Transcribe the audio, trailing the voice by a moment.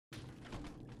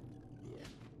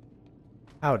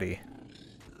Howdy.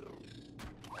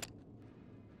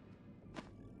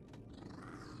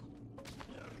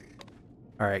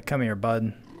 Alright, come here,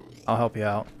 bud. I'll help you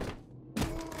out.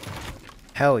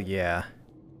 Hell yeah.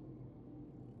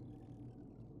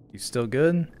 You still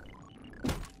good?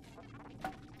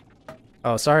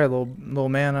 Oh, sorry, little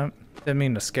man. I didn't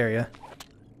mean to scare you.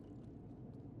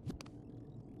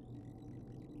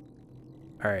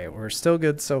 Alright, we're still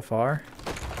good so far.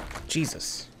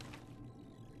 Jesus.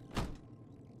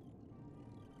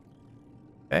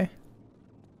 Okay.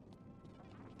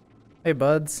 Hey,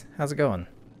 buds. How's it going?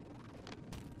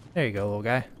 There you go, little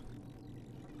guy.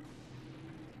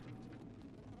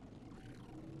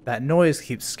 That noise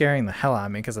keeps scaring the hell out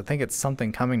of me because I think it's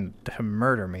something coming to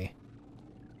murder me.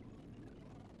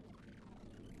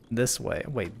 This way.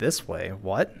 Wait, this way?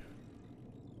 What?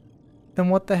 Then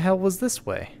what the hell was this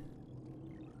way?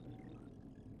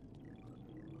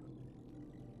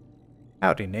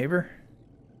 Howdy, neighbor.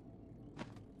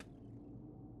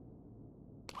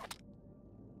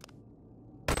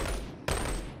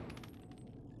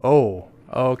 Oh,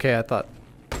 okay, I thought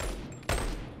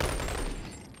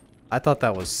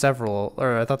that was several,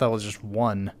 or I thought that was just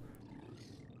one.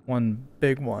 One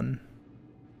big one.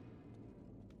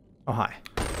 Oh, hi.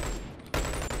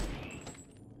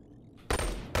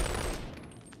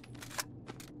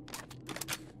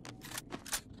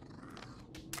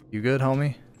 You good,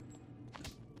 homie?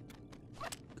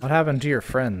 What happened to your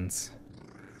friends?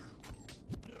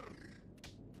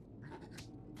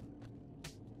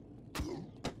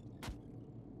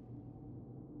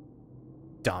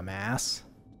 Dumbass.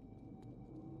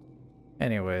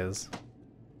 Anyways.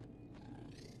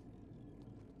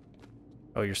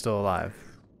 Oh, you're still alive.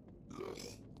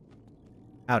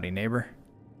 Howdy, neighbor.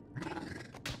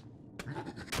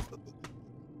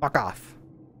 Fuck off.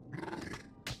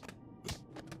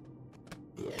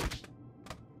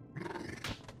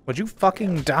 Would you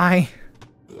fucking die?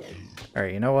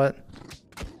 Alright, you know what?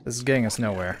 This is getting us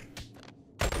nowhere.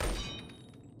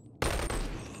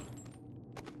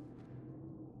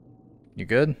 You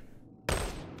good?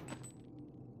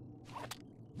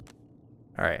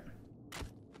 Alright.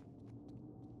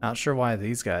 Not sure why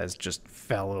these guys just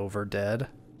fell over dead.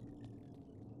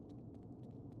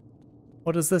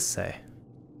 What does this say?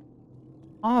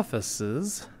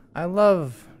 Offices? I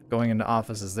love going into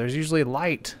offices. There's usually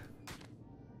light.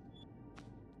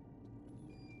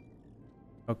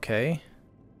 Okay.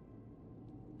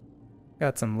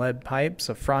 Got some lead pipes,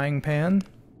 a frying pan.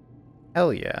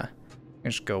 Hell yeah.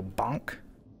 Just go bonk.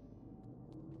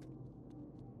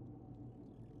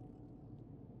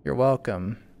 You're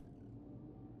welcome.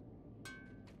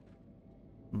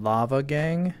 Lava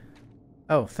gang?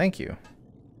 Oh, thank you.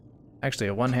 Actually,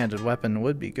 a one-handed weapon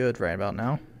would be good right about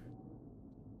now.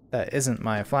 That isn't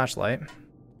my flashlight.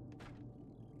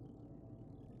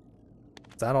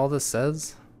 Is that all this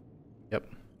says? Yep.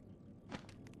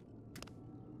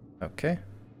 Okay.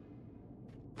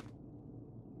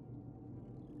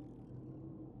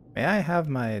 May I have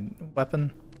my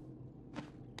weapon?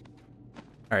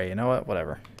 Alright, you know what?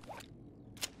 Whatever.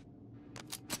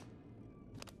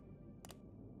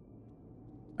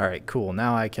 Alright, cool.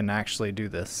 Now I can actually do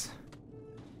this.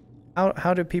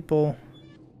 How do people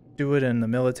do it in the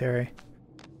military?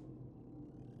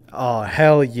 Oh,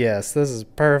 hell yes. This is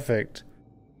perfect.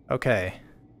 Okay.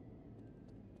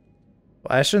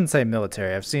 Well, I shouldn't say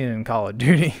military. I've seen it in Call of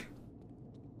Duty.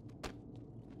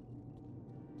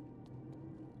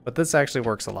 But this actually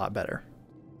works a lot better.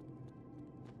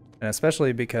 And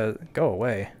especially because... Go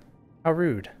away. How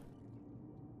rude.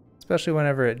 Especially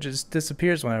whenever it just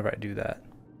disappears whenever I do that.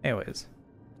 Anyways.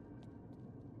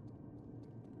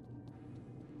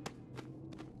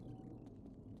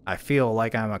 I feel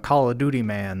like I'm a Call of Duty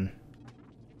man.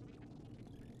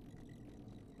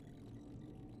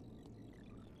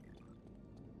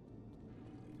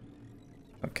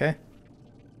 Okay.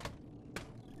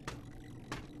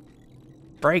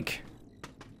 Break.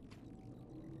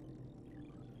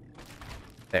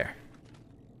 There.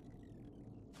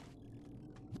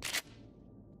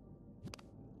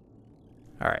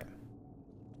 All right.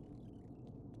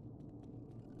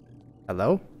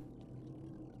 Hello?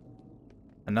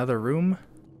 Another room?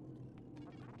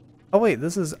 Oh wait,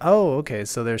 this is... Oh, okay,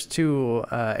 so there's two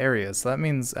areas. So that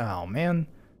means... Oh, man.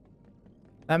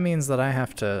 That means that I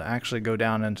have to actually go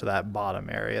down into that bottom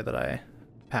area that I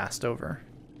passed over.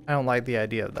 I don't like the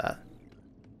idea of that.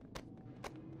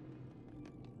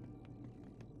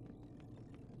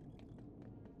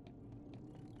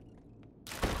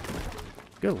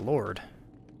 Good lord.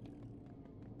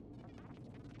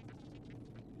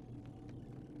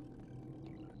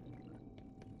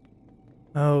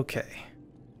 Okay.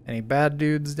 Any bad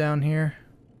dudes down here?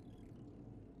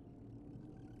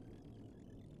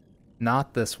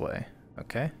 Not this way.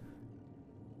 Okay.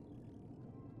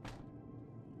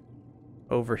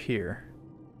 Over here.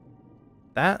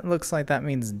 That looks like that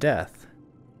means death.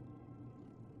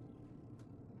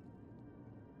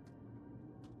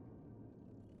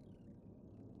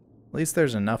 At least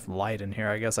there's enough light in here.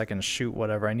 I guess I can shoot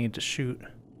whatever I need to shoot.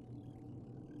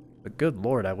 But good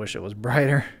lord, I wish it was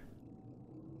brighter.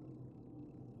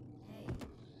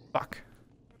 Fuck.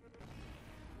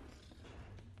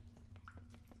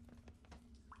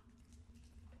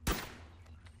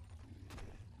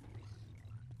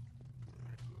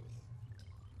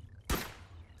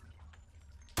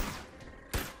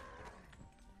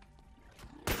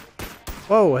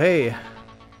 Whoa, hey.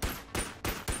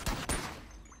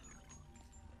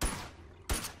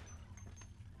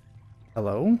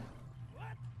 Hello?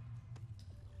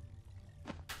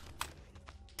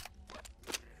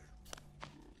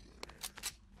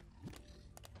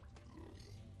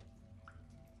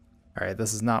 Alright,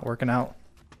 this is not working out.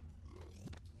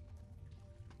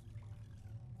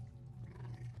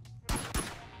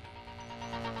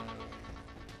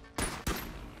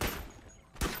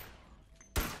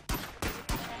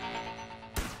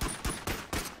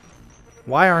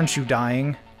 Why aren't you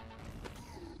dying?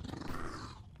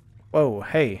 Whoa,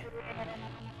 hey.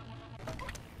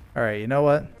 Alright, you know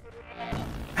what?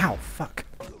 Ow, fuck.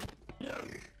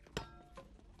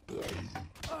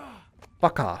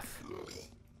 Fuck off.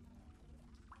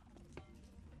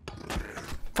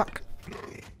 Fuck.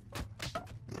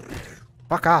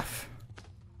 Fuck off.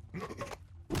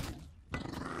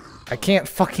 I can't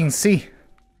fucking see.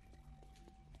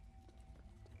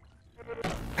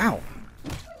 Ow.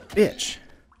 Bitch.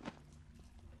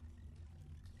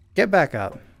 Get back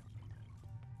up.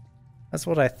 That's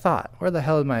what I thought. Where the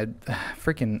hell am I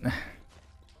freaking...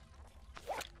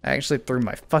 I actually threw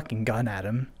my fucking gun at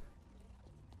him.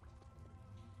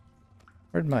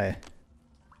 Where'd my...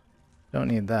 Don't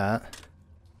need that.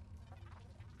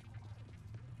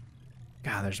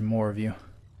 God, there's more of you.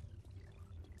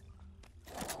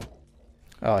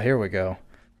 Oh, here we go.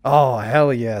 Oh,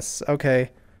 hell yes.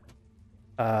 Okay.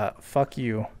 Fuck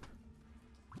you.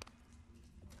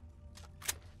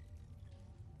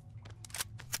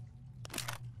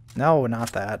 No,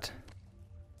 not that.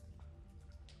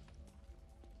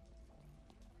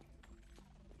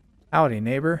 Howdy,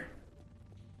 neighbor.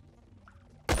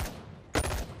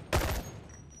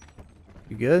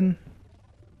 You good?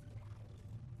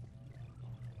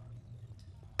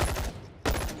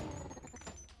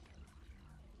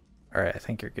 Alright, I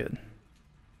think you're good.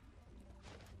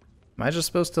 Am I just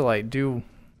supposed to, like, do...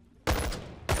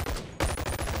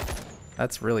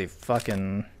 That's really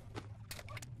fucking...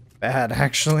 bad,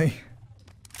 actually.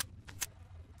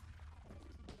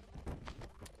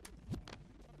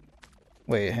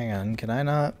 Wait, hang on. Can I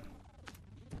not?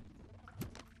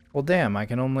 Well, damn, I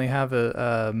can only have it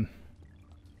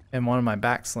in one of my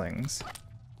back slings.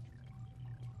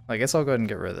 I guess I'll go ahead and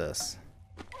get rid of this.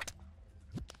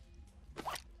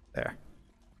 There.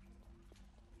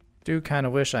 Do kind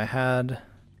of wish I had...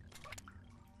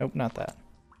 Nope, not that.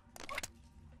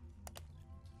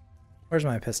 Where's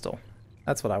my pistol?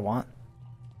 That's what I want.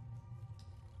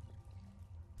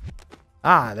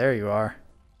 Ah, there you are.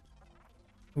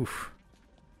 Oof.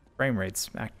 Frame rate's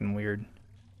acting weird.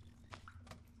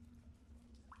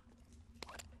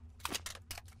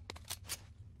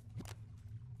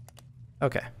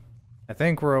 Okay. I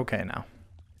think we're okay now.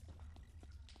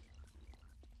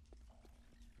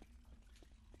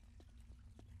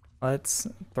 Let's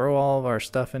throw all of our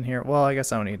stuff in here. Well, I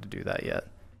guess I don't need to do that yet.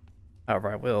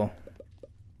 However, I will.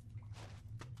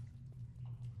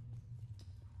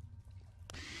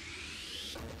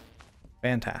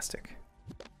 Fantastic.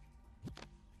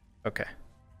 Okay.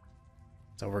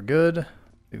 So we're good.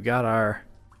 We've got our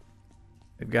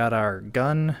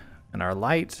gun and our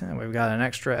light, and we've got an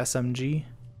extra SMG.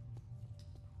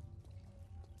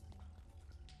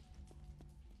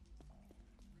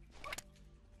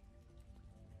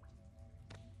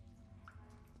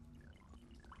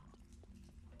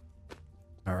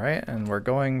 All right, and we're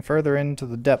going further into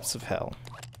the depths of hell.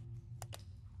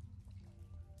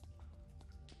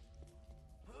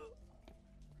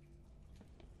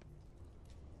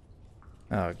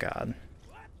 Oh god.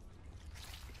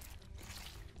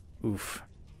 Oof.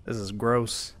 This is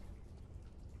gross.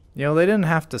 You know, they didn't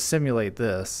have to simulate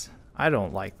this. I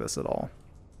don't like this at all.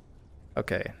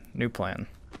 Okay, new plan.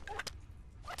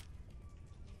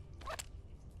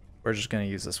 We're just gonna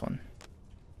use this one.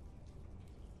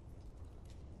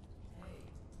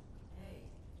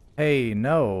 Hey,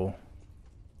 no.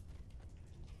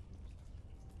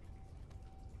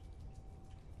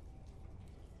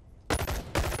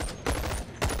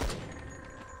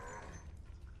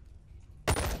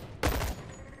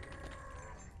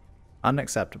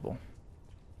 Unacceptable.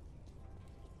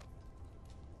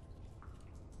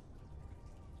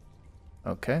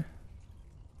 Okay.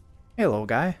 Hey, little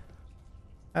guy.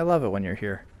 I love it when you're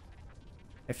here.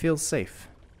 It feels safe.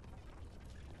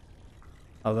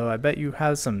 Although I bet you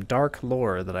have some dark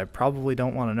lore that I probably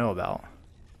don't want to know about.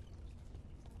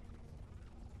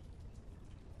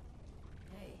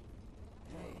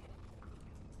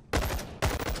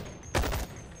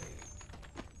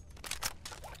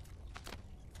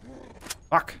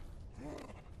 Fuck.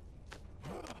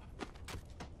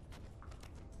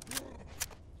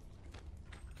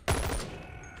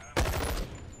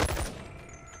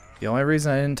 The only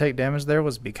reason I didn't take damage there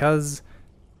was because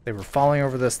they were falling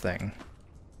over this thing.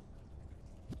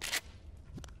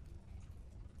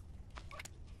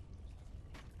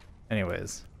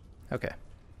 Anyways, okay.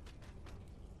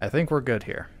 I think we're good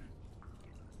here.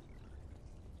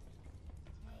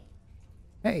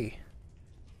 Hey.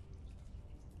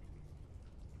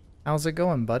 How's it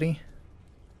going, buddy?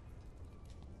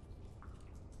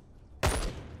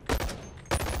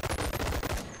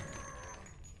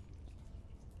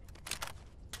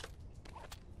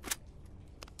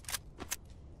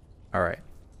 All right.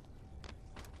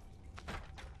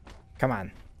 Come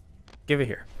on. Give it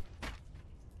here.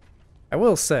 I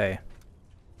will say,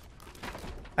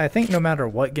 I think no matter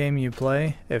what game you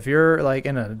play, if you're like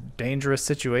in a dangerous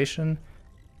situation,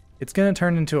 it's going to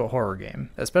turn into a horror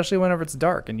game, especially whenever it's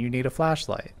dark and you need a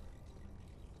flashlight.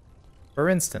 For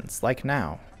instance, like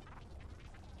now.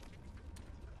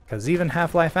 Because even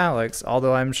Half-Life Alyx,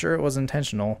 although I'm sure it was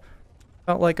intentional,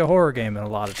 felt like a horror game at a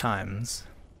lot of times.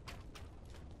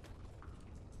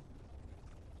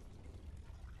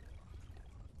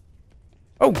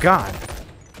 Oh god!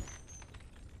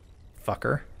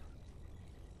 Fucker.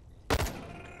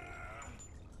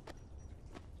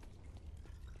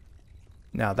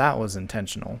 Now that was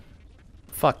intentional.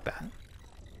 Fuck that.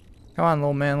 Come on,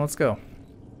 little man, let's go.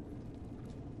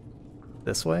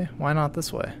 This way? Why not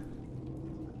this way?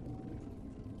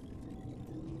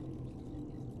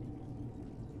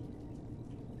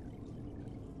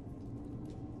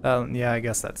 Yeah, I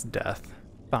guess that's death.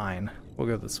 Fine. We'll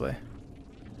go this way.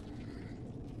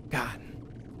 God.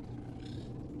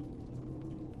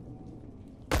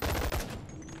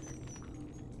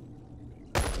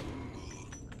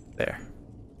 There.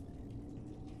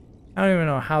 I don't even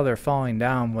know how they're falling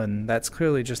down when that's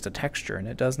clearly just a texture and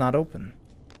it does not open.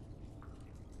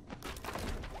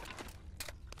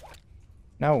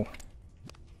 No.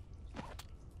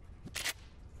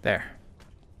 There.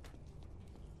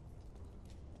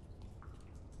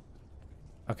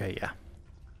 Okay, yeah.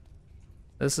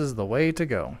 This is the way to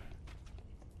go.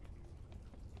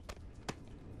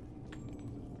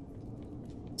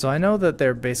 So I know that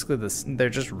they're basically they're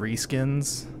just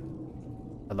reskins.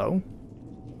 Hello?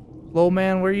 Little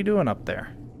man, what are you doing up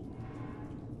there?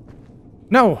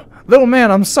 No! Little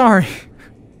man, I'm sorry!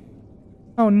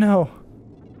 Oh no.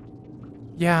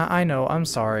 Yeah, I know, I'm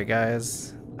sorry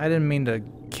guys. I didn't mean to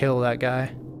kill that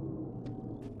guy.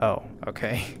 Oh,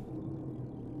 okay.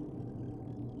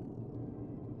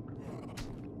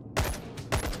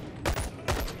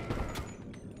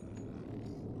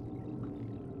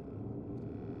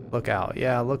 Look out.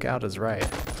 Yeah, look out is right.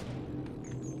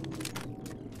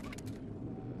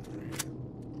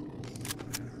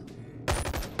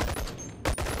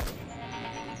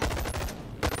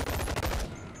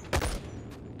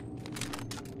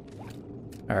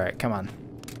 Alright, come on.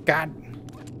 God!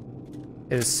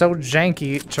 It is so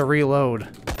janky to reload.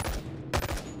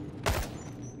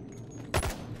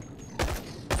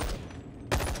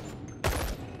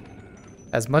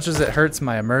 As much as it hurts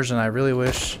my immersion, I really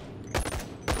wish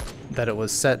that it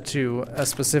was set to a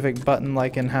specific button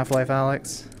like in Half-Life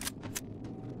Alyx.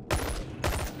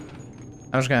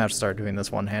 I'm just gonna have to start doing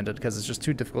this one-handed because it's just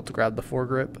too difficult to grab the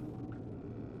foregrip.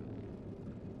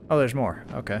 Oh, there's more.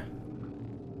 Okay.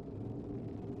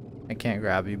 I can't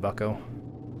grab you, bucko.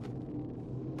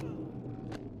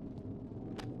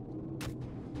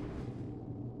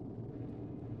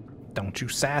 Don't you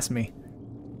sass me.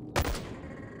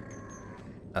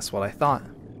 That's what I thought.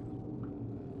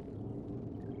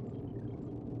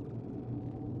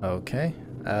 Okay.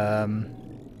 I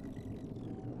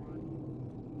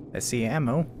see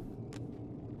ammo.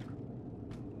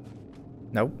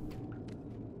 Nope.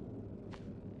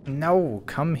 No,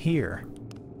 come here.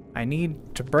 I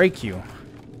need to break you.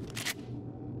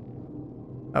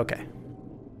 Okay.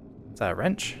 Is that a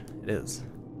wrench? It is.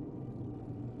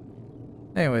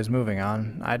 Anyways, moving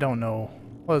on. I don't know.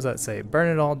 What does that say?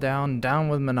 Burn it all down, down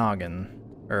with Monoghan.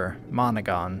 Or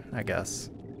Monoghan, I guess.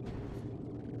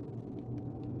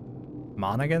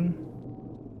 Monoghan?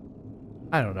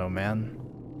 I don't know, man.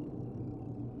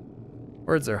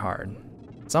 Words are hard.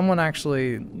 Someone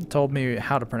actually told me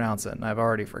how to pronounce it, and I've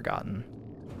already forgotten.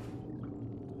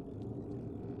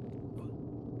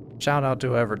 Shout out to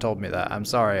whoever told me that. I'm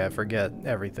sorry, I forget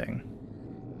everything.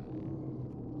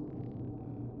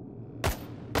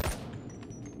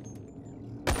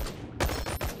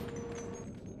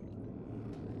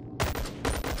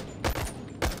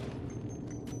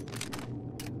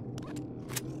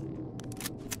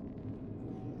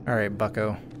 Alright,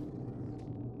 bucko.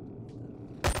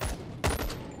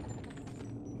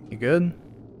 You good?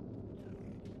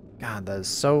 God, that is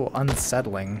so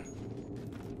unsettling.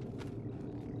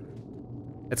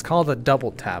 It's called a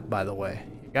double tap, by the way.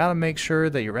 You gotta make sure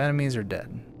that your enemies are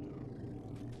dead.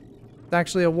 It's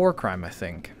actually a war crime, I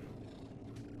think.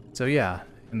 So yeah,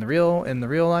 in the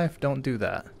real life, don't do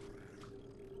that.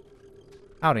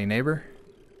 Howdy, neighbor.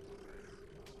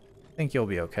 I think you'll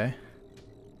be okay.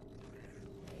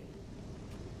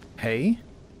 Hey?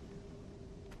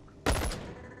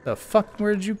 The fuck,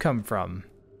 where did you come from?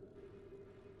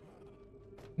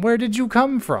 Where did you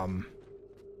come from?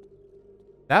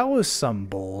 That was some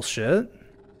bullshit.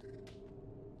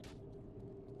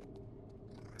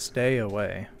 Stay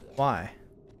away. Why?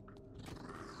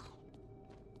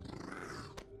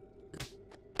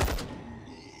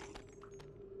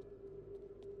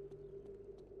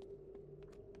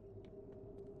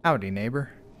 Howdy,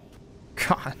 neighbor.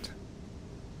 God.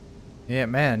 Yeah,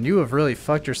 man, you have really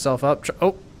fucked yourself up.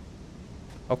 Oh.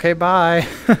 Okay, bye.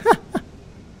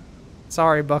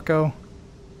 Sorry, bucko.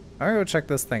 I'm gonna go check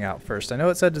this thing out first. I know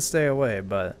it said to stay away,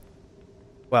 but...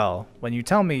 Well, when you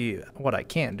tell me what I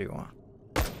can't do,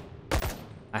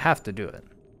 I have to do it.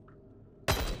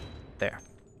 There.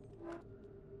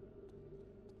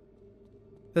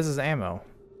 This is ammo.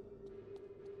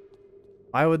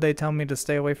 Why would they tell me to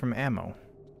stay away from ammo?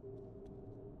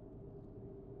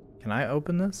 Can I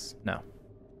open this? No.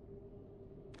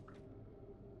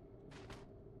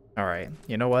 Alright,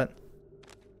 you know what?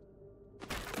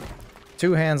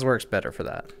 Two hands works better for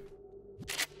that.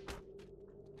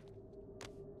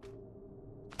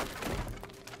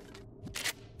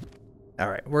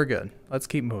 Alright, we're good. Let's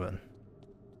keep moving.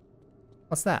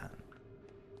 What's that?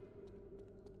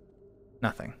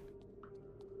 Nothing.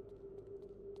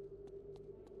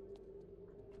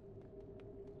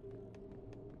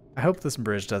 I hope this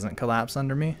bridge doesn't collapse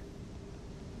under me.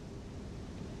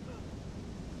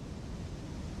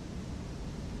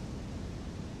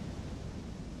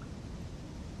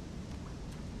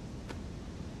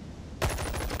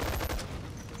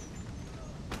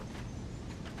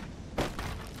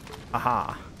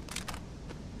 Aha.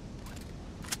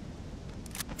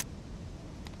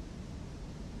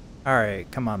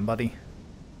 Alright, come on, buddy.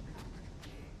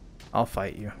 I'll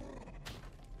fight you.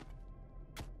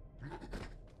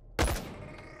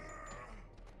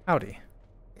 Howdy.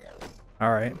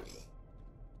 Alright.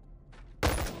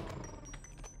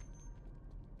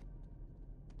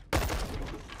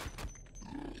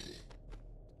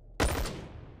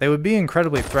 They would be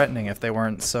incredibly threatening if they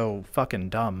weren't so fucking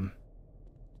dumb.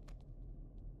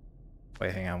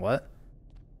 Wait, hang on, what?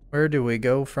 Where do we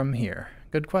go from here?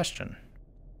 Good question.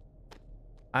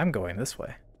 I'm going this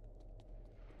way.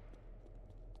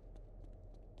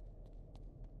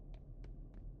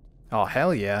 Oh,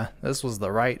 hell yeah. This was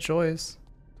the right choice.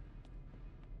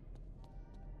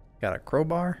 Got a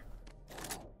crowbar.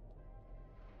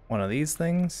 One of these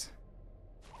things.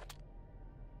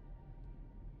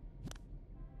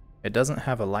 It doesn't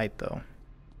have a light, though.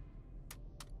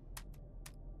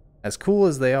 As cool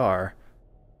as they are,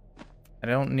 I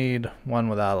don't need one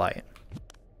without a light.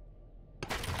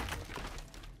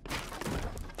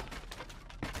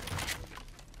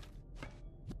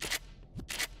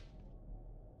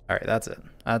 Alright, that's it.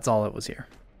 That's all it was here.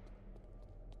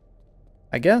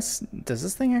 I guess, does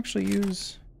this thing actually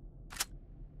use...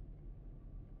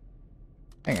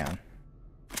 Hang on.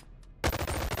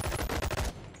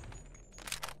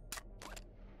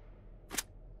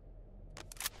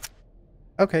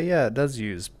 Okay, yeah, it does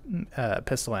use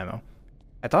pistol ammo.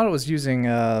 I thought it was using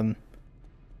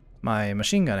my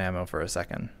machine gun ammo for a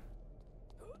second.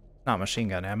 Not machine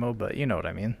gun ammo, but you know what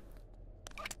I mean.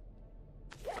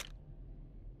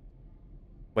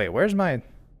 Wait, where's my...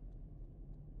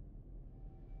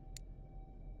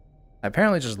 I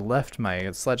apparently just left my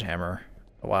sledgehammer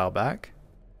a while back.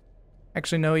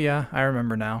 Actually, no, yeah, I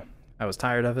remember now. I was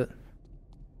tired of it.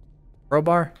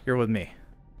 Crowbar, you're with me.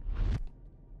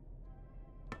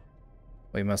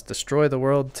 We must destroy the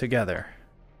world together.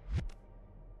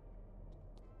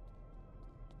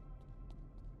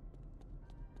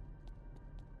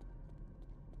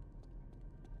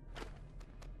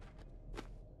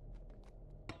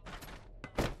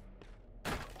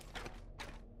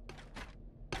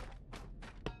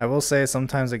 I will say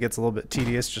sometimes it gets a little bit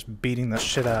tedious just beating the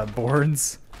shit out of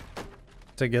boards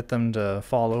to get them to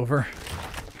fall over.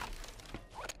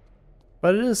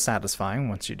 But it is satisfying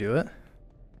once you do it.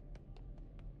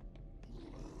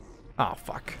 Oh,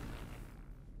 fuck.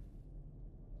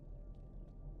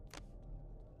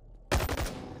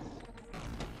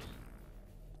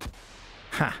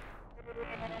 Ha!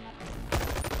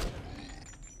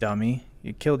 Dummy.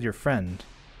 You killed your friend.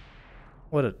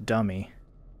 What a dummy.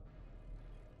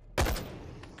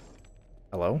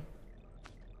 Hello?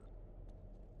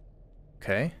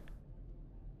 Okay.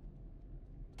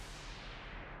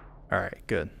 Alright,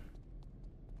 good.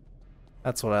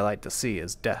 That's what I like to see,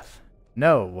 is death.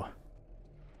 No!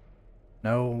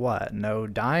 No what? No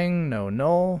dying? No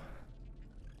null?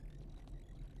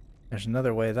 There's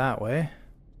another way that way.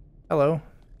 Hello.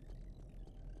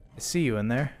 I see you in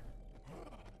there.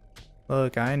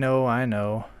 Look, I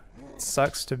know. It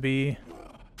sucks to be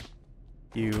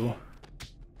you.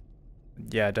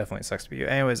 Yeah, it definitely sucks to be you.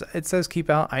 Anyways, it says keep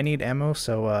out. I need ammo,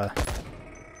 so,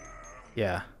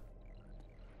 yeah.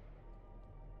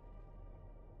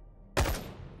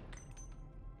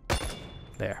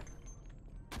 There.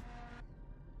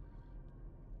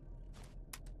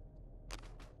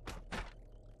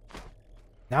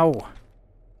 No!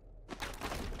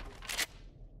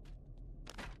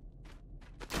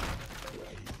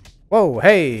 Whoa,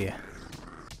 hey!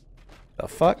 The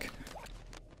fuck?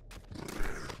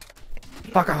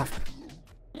 Fuck off!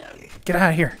 Get out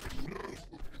of here!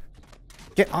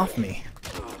 Get off me!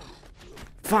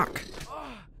 Fuck!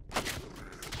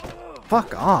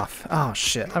 Fuck off! Oh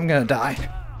shit, I'm gonna die.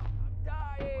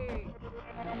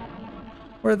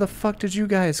 Where the fuck did you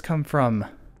guys come from?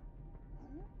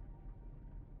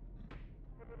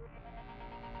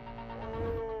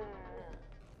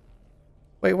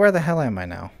 Wait, where the hell am I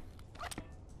now?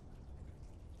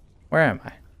 Where am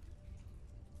I?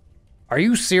 Are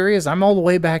you serious? I'm all the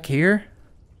way back here?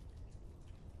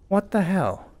 What the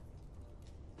hell?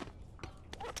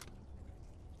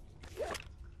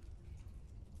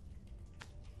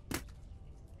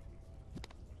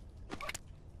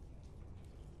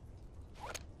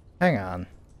 Hang on.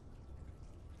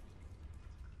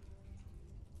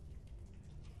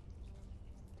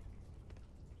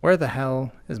 Where the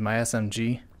hell is my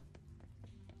SMG?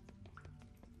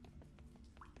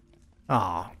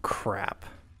 Aw, crap.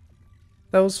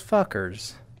 Those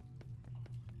fuckers.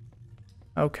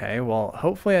 Okay, well,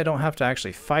 hopefully I don't have to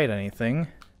actually fight anything.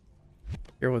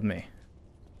 You're with me.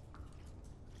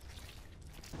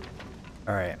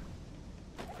 Alright.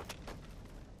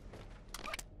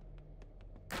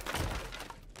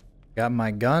 Got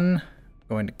my gun.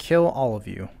 Going to kill all of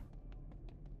you.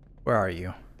 Where are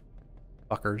you?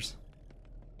 Fuckers.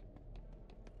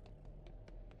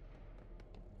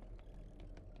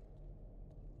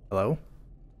 Hello?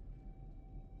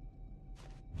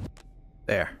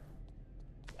 There.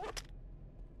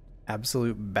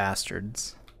 Absolute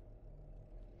bastards.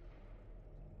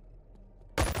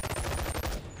 I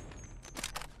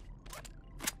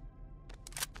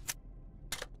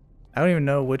don't even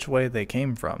know which way they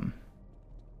came from.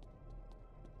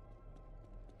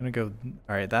 I'm gonna go...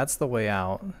 Alright, that's the way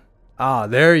out. Ah,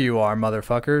 there you are,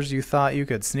 motherfuckers. You thought you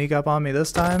could sneak up on me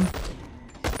this time?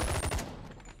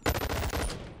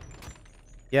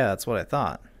 Yeah, that's what I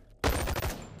thought.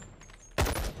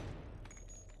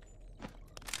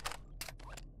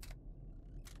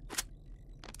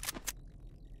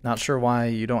 Not sure why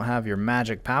you don't have your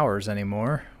magic powers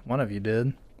anymore. One of you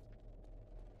did.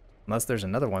 Unless there's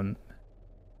another one.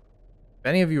 If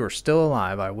any of you are still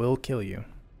alive, I will kill you.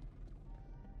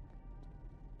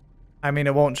 I mean,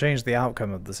 it won't change the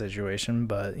outcome of the situation,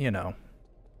 but, you know.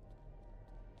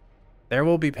 There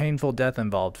will be painful death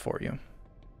involved for you.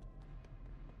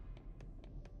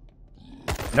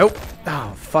 Nope.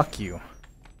 Oh, fuck you.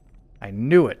 I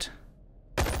knew it.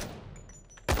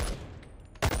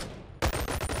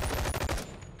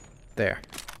 There.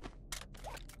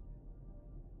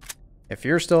 If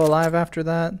you're still alive after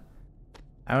that,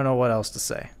 I don't know what else to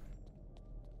say.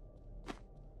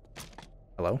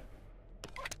 Hello?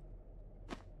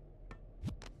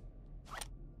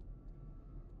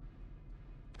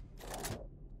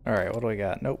 Alright, what do we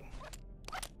got? Nope.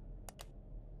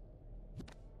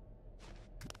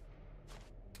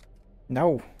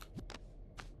 No.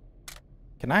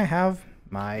 Can I have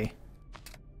my...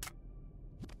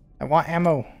 I want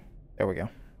ammo. There we go.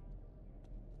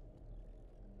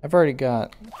 I've already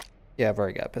got... Yeah, I've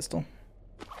already got a pistol.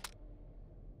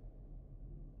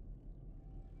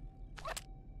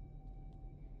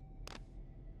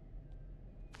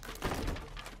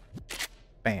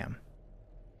 Bam.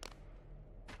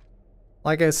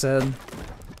 Like I said,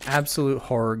 absolute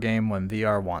horror game when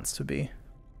VR wants to be.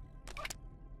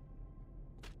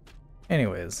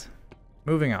 Anyways,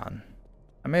 moving on.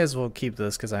 I may as well keep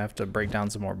this because I have to break down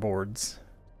some more boards.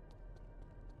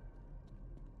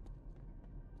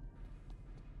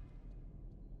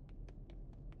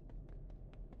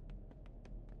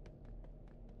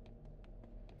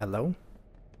 Hello?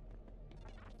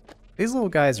 These little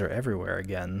guys are everywhere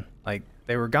again. Like,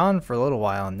 they were gone for a little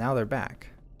while and now they're back.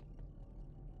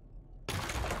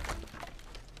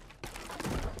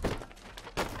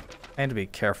 I need to be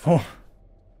careful.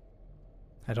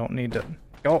 I don't need to...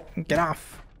 Go! Get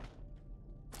off!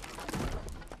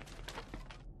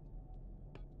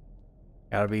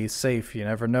 Gotta be safe. You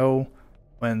never know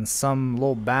when some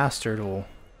little bastard will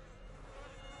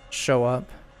show up.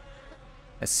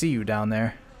 I see you down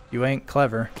there. You ain't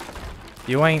clever.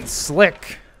 You ain't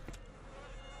slick.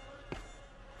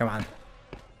 Come on.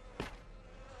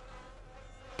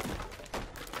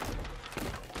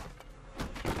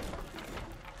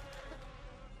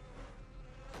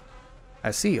 I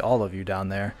see all of you down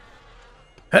there.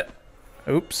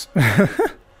 Oops.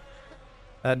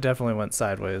 That definitely went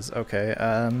sideways. Okay,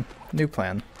 new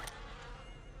plan.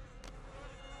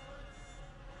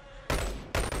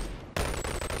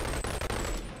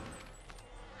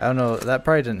 I don't know, that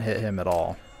probably didn't hit him at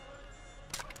all.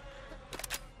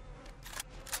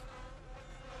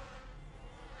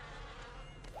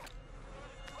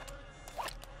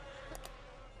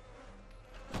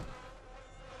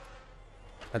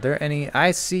 Are there any?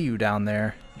 I see you down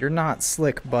there. You're not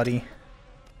slick, buddy.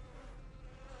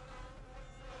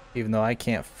 Even though I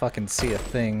can't fucking see a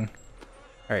thing.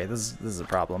 Alright, this is a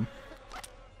problem.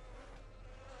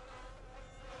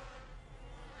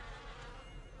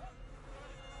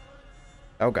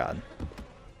 Oh god.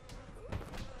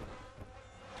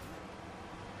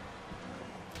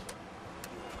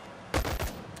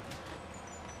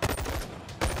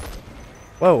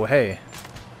 Whoa, hey.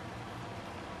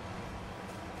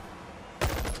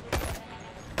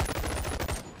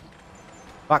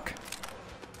 Fuck.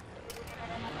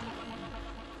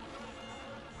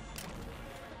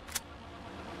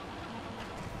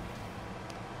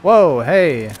 Whoa,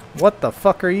 hey. What the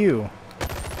fuck are you?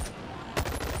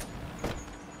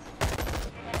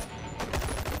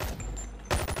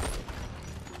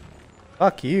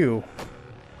 Fuck you.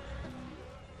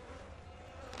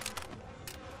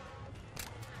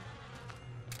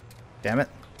 Damn it.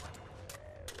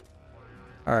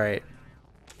 Alright.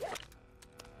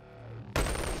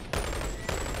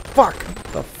 Fuck!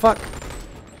 The fuck?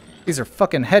 These are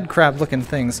fucking head crab looking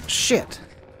things. Shit!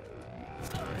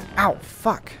 Ow,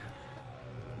 fuck.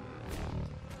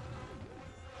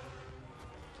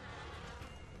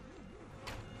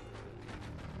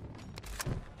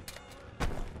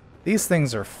 These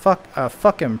things are a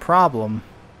fucking problem.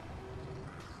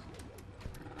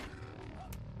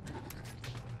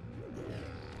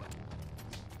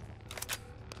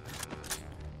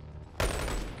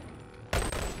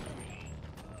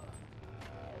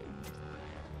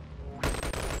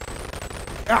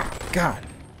 Ah, God.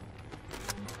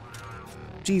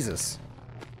 Jesus.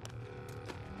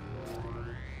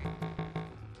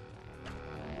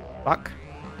 Fuck.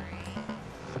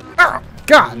 Oh,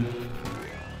 God.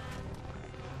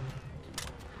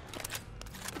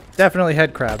 Definitely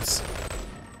head crabs.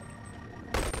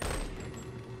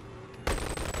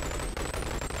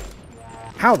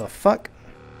 How the fuck?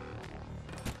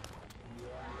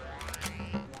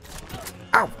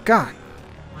 Oh, God.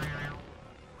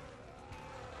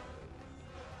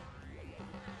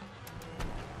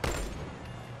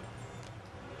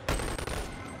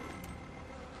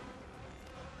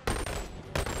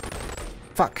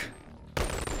 Fuck.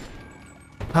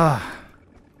 Ah.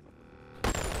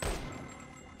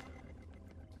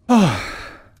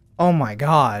 Oh my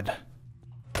god.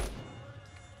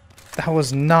 That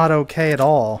was not okay at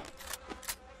all.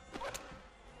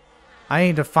 I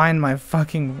need to find my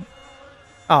fucking...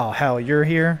 Oh, hell, you're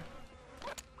here?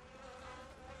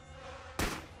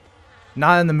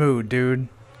 Not in the mood, dude.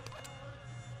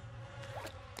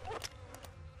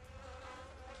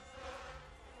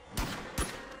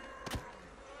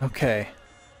 Okay.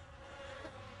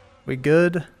 We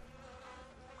good?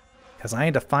 Because I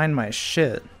need to find my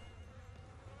shit.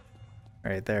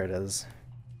 Right, there it is.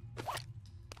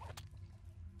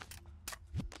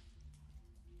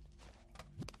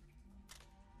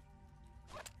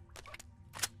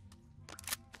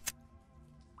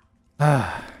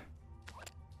 Ah.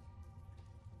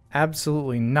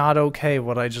 Absolutely not okay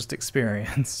what I just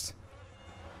experienced.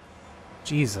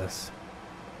 Jesus.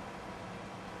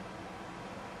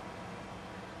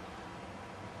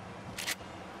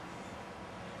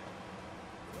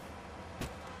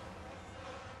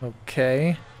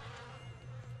 Okay.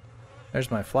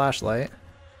 There's my flashlight.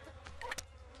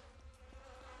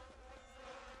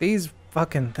 These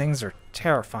fucking things are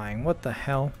terrifying. What the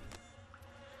hell?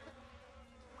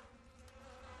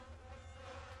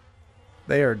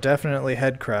 They are definitely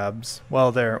headcrabs.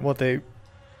 Well, they are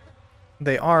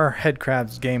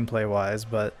headcrabs gameplay wise,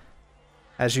 but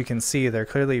as you can see, they're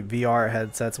clearly VR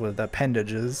headsets with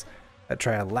appendages that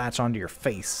try to latch onto your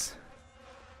face.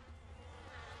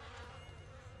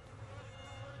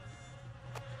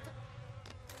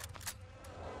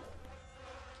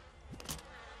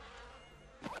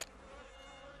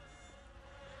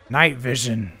 Night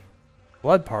vision.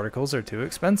 Blood particles are too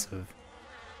expensive.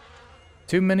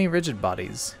 Too many rigid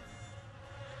bodies.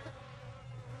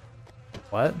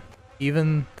 What?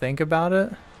 Even think about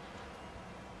it?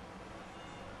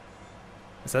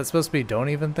 Is that supposed to be don't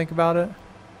even think about it?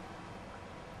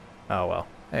 Oh well.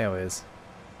 Anyways.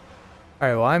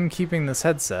 Alright, well I'm keeping this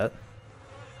headset.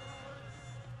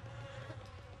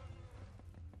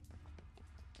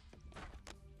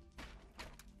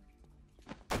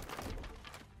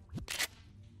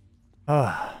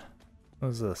 Ah, what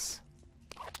is this?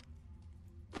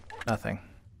 Nothing.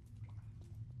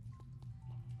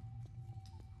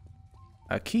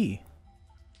 A key.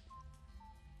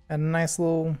 And a nice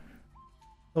little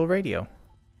radio.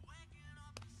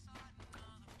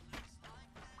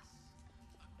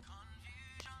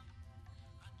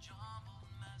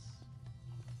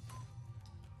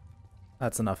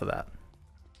 That's enough of that.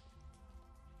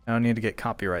 I don't need to get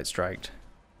copyright striked.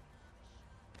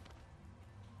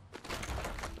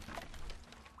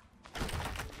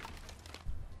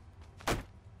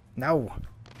 No.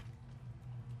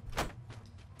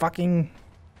 Fucking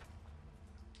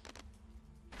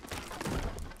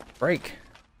break.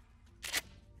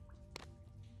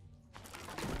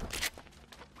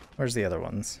 Where's the other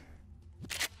ones?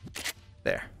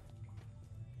 There.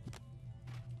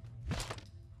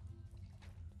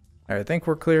 Alright, I think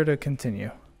we're clear to continue.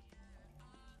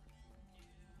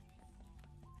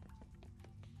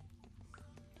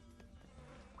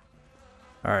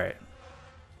 Alright.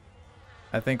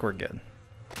 I think we're good.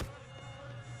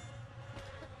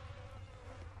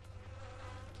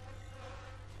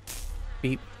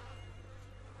 Beep.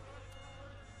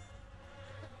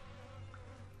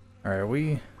 Alright,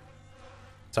 we...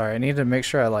 Sorry, I need to make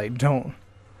sure I, like, don't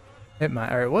hit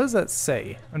my... Alright, what does that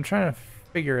say? I'm trying to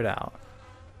figure it out.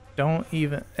 Don't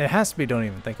even... It has to be don't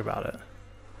even think about it.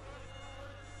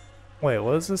 Wait,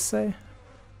 what does this say?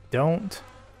 Don't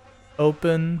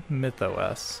open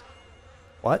MythOS.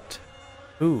 What?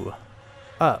 Ooh.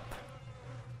 Up.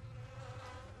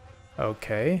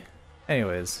 Okay.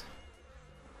 Anyways.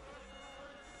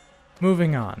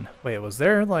 Moving on. Wait, was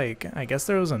there, like... I guess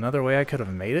there was another way I could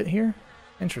have made it here?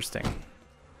 Interesting.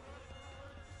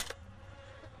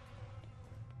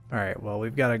 Alright, well,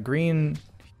 we've got a green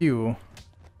hue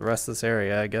the rest of this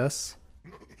area, I guess.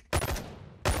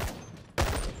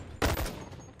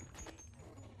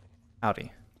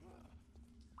 Howdy.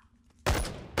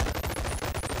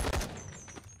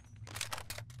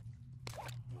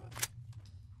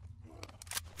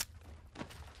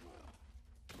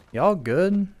 Y'all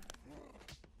good?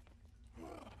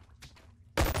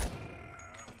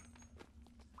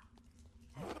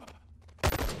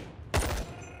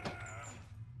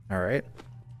 Alright.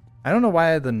 I don't know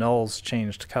why the nulls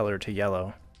changed color to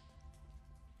yellow.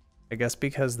 I guess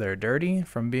because they're dirty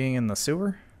from being in the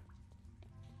sewer?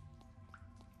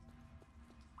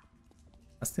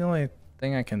 That's the only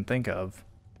thing I can think of.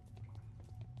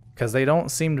 Because they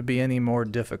don't seem to be any more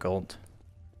difficult.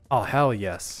 Oh, hell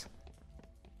yes.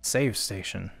 Save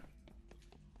station.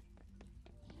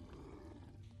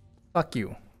 Fuck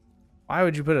you. Why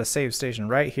would you put a save station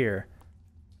right here?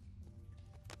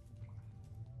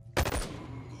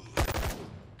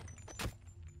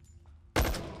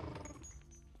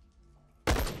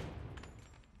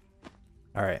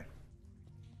 Alright.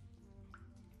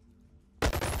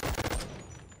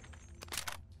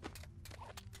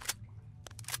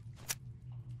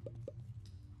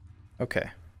 Okay.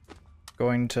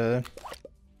 Going to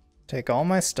take all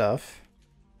my stuff.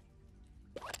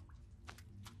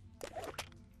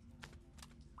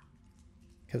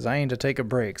 Because I need to take a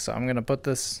break, so I'm going to put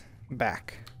this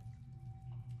back.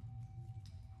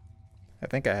 I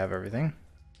think I have everything.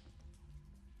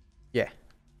 Yeah.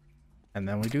 And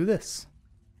then we do this.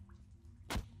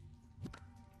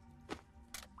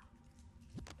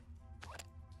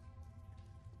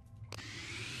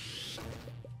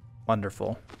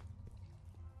 Wonderful.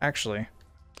 Actually,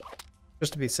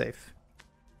 just to be safe.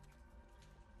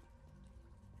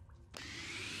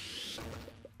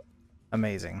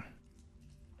 Amazing.